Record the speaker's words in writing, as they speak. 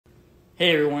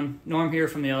Hey everyone, Norm here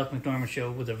from the Alec McNorman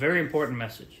Show with a very important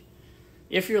message.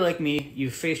 If you're like me,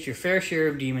 you've faced your fair share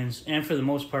of demons and for the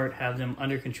most part have them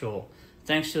under control,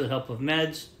 thanks to the help of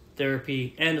meds,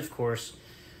 therapy, and of course,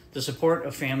 the support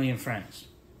of family and friends.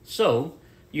 So,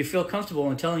 you feel comfortable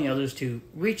in telling others to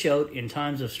reach out in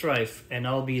times of strife and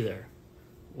I'll be there.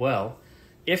 Well,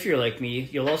 if you're like me,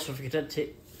 you'll also forget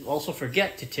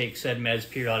to take said meds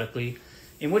periodically,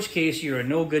 in which case you are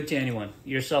no good to anyone,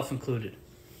 yourself included.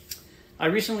 I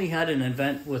recently had an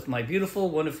event with my beautiful,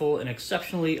 wonderful, and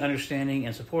exceptionally understanding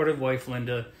and supportive wife,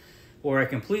 Linda, where I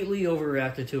completely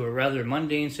overreacted to a rather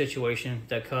mundane situation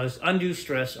that caused undue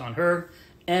stress on her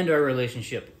and our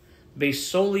relationship,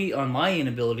 based solely on my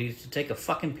inability to take a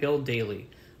fucking pill daily,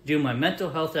 do my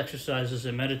mental health exercises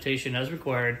and meditation as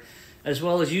required, as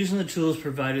well as using the tools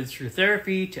provided through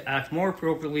therapy to act more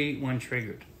appropriately when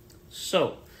triggered.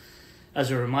 So, as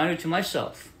a reminder to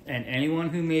myself and anyone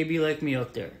who may be like me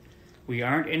out there, we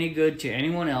aren't any good to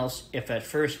anyone else if at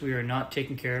first we are not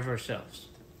taking care of ourselves.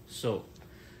 So,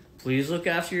 please look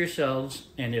after yourselves,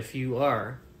 and if you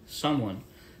are someone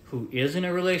who is in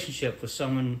a relationship with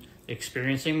someone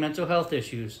experiencing mental health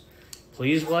issues,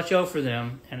 please watch out for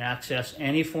them and access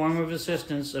any form of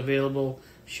assistance available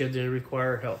should they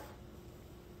require help.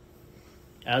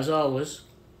 As always,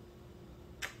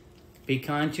 be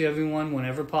kind to everyone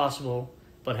whenever possible,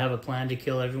 but have a plan to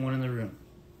kill everyone in the room.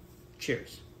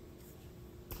 Cheers.